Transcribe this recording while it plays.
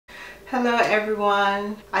Hello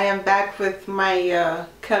everyone, I am back with my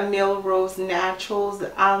Camille Rose Naturals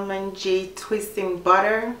Almond Jade Twisting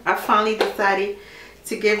Butter. I finally decided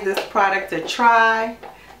to give this product a try.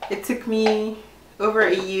 It took me over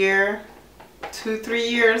a year,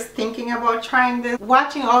 2-3 years thinking about trying this.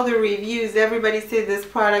 Watching all the reviews, everybody said this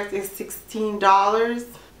product is $16.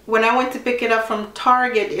 When I went to pick it up from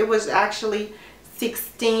Target, it was actually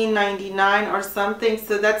 $16.99 or something,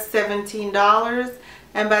 so that's $17.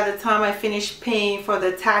 And by the time I finished paying for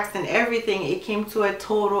the tax and everything, it came to a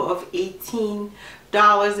total of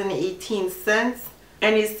 $18.18.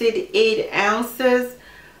 And it said 8 ounces.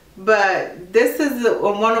 But this is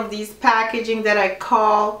one of these packaging that I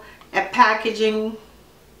call a packaging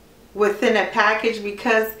within a package,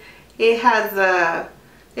 because it has the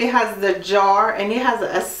jar and it has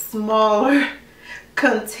a smaller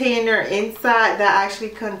container inside that actually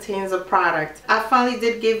contains a product. I finally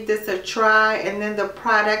did give this a try, and then the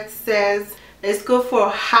product says it's good for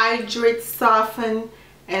hydrate, soften,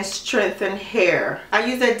 and strengthen hair. I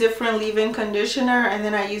use a different leave-in conditioner, and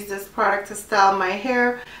then I use this product to style my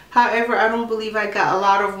hair. However, I don't believe I got a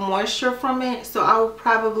lot of moisture from it, so I will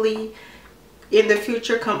probably in the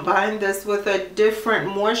future combine this with a different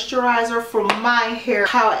moisturizer for my hair.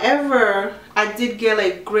 However, I did get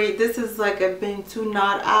like great, this is like a Bento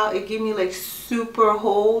knot out. It gave me like super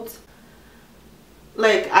hold.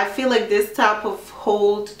 Like I feel like this type of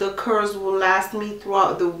hold, the curls will last me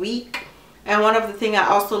throughout the week. And one of the things I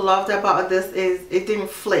also loved about this is it didn't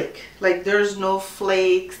flake. Like there's no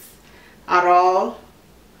flakes at all.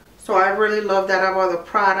 So I really love that about the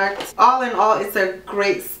product. All in all, it's a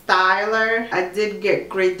great styler. I did get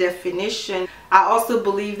great definition. I also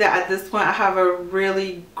believe that at this point I have a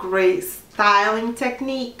really great styling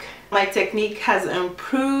technique. My technique has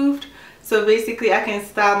improved. So basically I can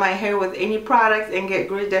style my hair with any product and get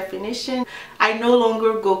great definition. I no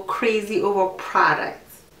longer go crazy over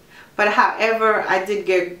products. But however, I did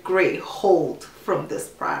get great hold from this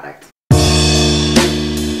product.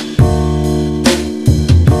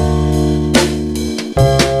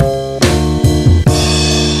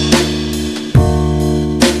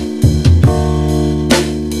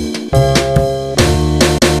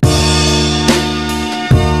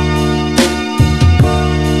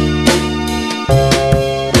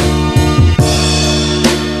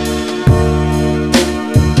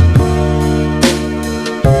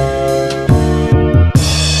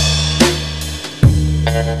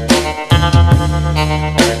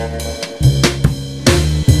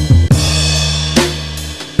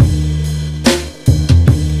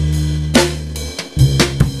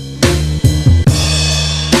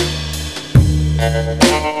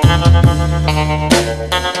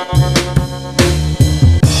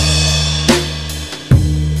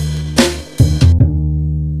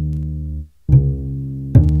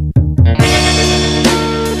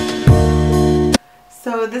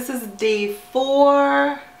 So this is day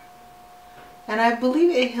 4, and I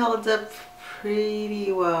believe it held up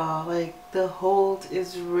pretty well. Like the hold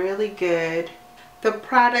is really good. The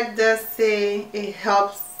product does say it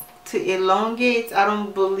helps to elongate. I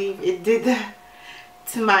don't believe it did that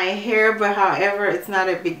to my hair, but however, it's not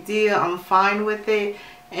a big deal. I'm fine with it,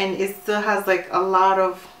 and it still has like a lot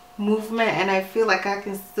of movement, and I feel like I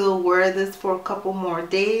can still wear this for a couple more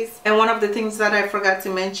days. And one of the things that I forgot to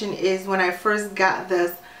mention is when I first got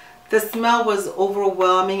this, the smell was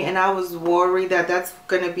overwhelming, and I was worried that that's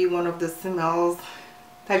gonna be one of the smells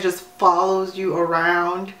that just follows you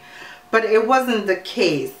around, but it wasn't the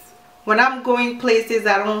case. When I'm going places,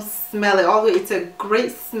 I don't smell it, although it's a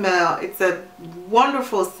great smell, it's a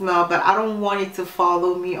wonderful smell, but I don't want it to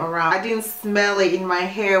follow me around. I didn't smell it in my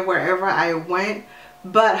hair wherever I went,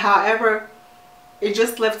 but however, it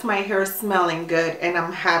just left my hair smelling good, and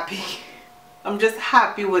I'm happy. I'm just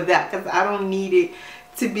happy with that, because I don't need it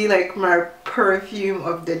to be like my perfume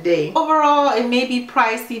of the day. Overall, it may be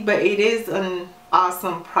pricey, but it is an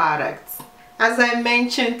awesome product. As I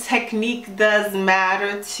mentioned, technique does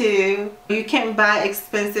matter too. You can't buy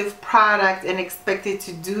expensive product and expect it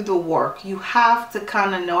to do the work. You have to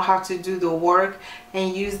kind of know how to do the work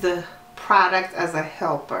and use the product as a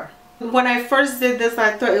helper. When I first did this,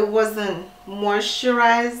 I thought it wasn't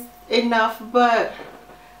moisturized enough, but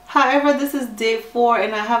however, this is day 4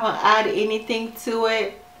 and I haven't added anything to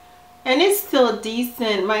it, and it's still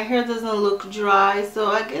decent. My hair doesn't look dry, so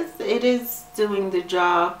I guess it is doing the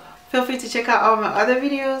job. Feel free to check out all my other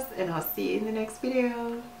videos, and I'll see you in the next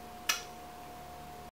video.